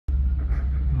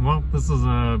This is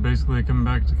basically coming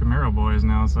back to Camaro boys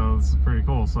now, so this is pretty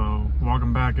cool. So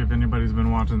welcome back if anybody's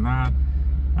been watching that.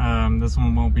 This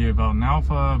one won't be about an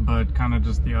alpha, but kind of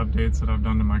just the updates that I've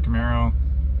done to my Camaro.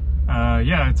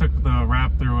 Yeah, I took the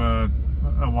wrap through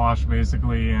a wash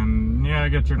basically, and yeah, I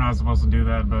guess you're not supposed to do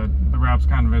that, but the wrap's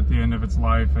kind of at the end of its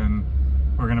life, and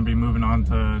we're going to be moving on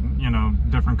to, you know,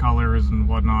 different colors and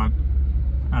whatnot.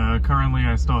 Currently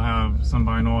I still have some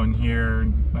vinyl in here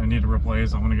I need to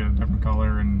replace. I want to get a different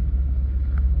color,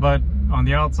 but on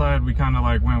the outside we kind of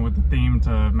like went with the theme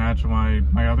to match my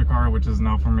other car, which is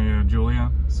now for me a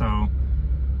Giulia. So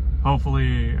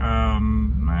hopefully, I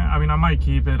mean, I might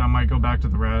keep it, I might go back to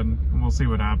the red, we'll see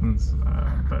what happens,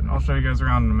 but I'll show you guys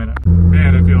around in a minute.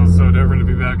 Man, it feels so different to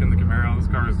be back in the Camaro. This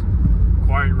car is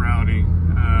quite rowdy.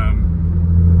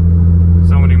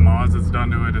 So many mods it's done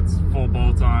to it. It's full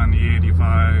bolt-on,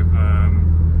 E85,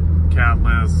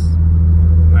 catless.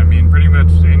 I mean, pretty much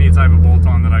any type of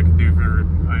bolt-on that I could do for,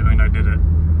 I did it.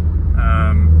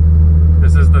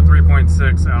 This is the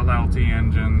 3.6 LLT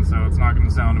engine, so it's not going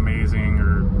to sound amazing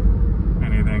or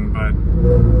anything, but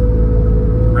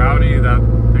rowdy, that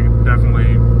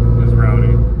definitely is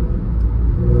rowdy.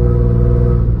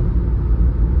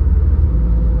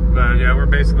 But yeah, we're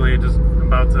basically just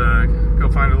about to go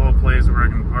find a little place where I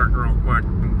can park real quick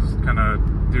and just kind of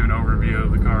do an overview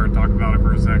of the car, talk about it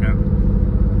for a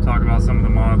second, talk about some of the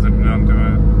mods that I've done to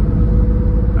it.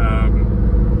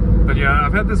 But yeah,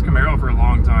 I've had this Camaro for a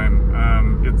long time.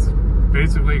 It's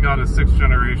basically got a 6th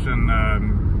generation,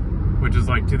 which is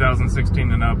like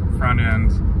 2016 and up front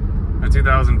end, a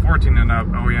 2014 and up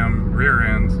OEM rear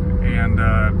end, and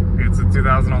it's a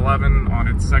 2011 on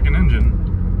its 2nd engine.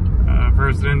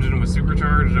 First engine was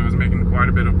supercharged. It was making quite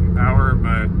a bit of power,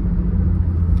 but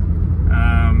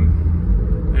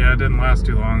yeah, it didn't last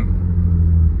too long.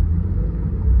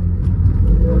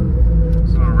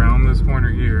 So around this corner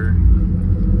here,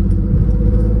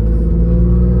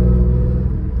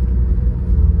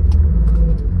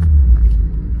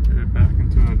 get it back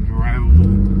into a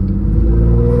drivable.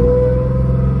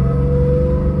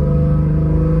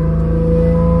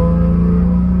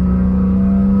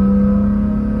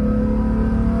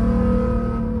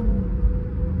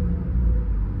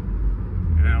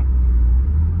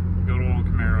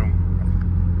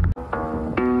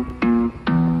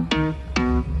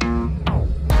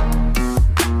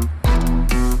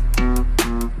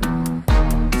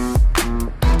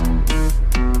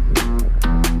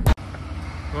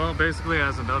 Basically,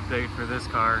 as an update for this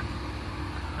car,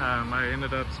 I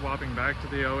ended up swapping back to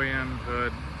the OEM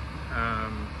hood.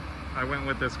 I went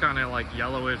with this kind of like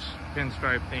yellowish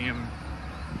pinstripe theme,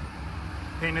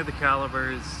 painted the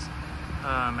calipers,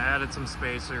 added some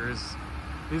spacers.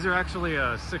 These are actually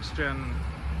 6th gen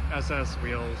SS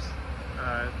wheels.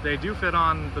 They do fit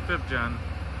on the 5th gen.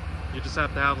 You just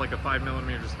have to have like a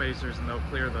 5mm spacers and they'll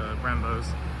clear the Brembos.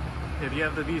 If you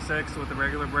have the V6 with the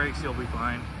regular brakes, you'll be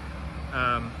fine.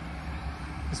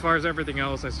 As far as everything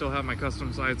else, I still have my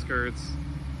custom side skirts.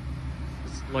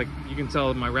 It's like, you can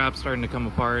tell my wrap's starting to come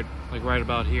apart, like right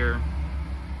about here.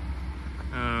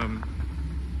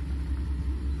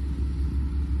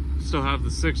 Still have the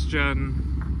 6th gen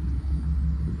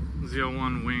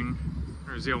Z01 wing,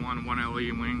 or Z01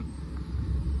 1LE wing.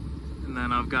 And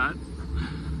then I've got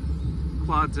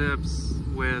quad tips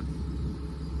with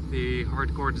the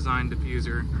hardcore design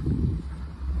diffuser.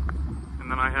 And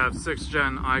then I have 6th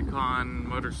gen Ikon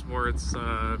Motorsports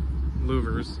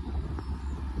louvers.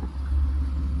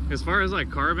 As far as like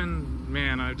carbon,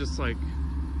 man, I've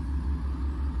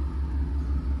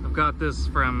got this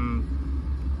from,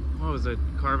 what was it,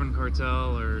 Carbon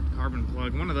Cartel or Carbon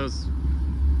Plug, one of those.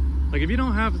 Like, if you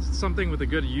don't have something with a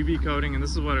good UV coating, and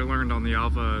this is what I learned on the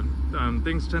Alpha,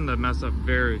 things tend to mess up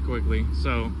very quickly.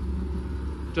 So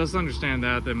just understand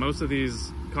that most of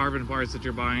these carbon parts that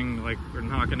you're buying are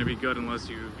not going to be good unless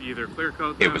you either clear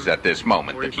coat them. It was at this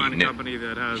moment that he knew company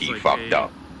that has he fucked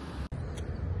up.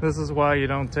 This is why you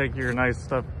don't take your nice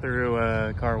stuff through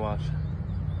a car wash.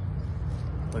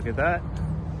 Look at that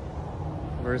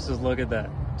versus look at that.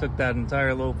 Took that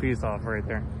entire little piece off right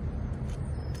there.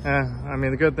 I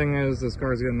mean, the good thing is this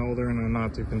car's getting older and I'm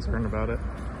not too concerned about it,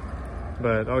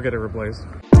 but I'll get it replaced.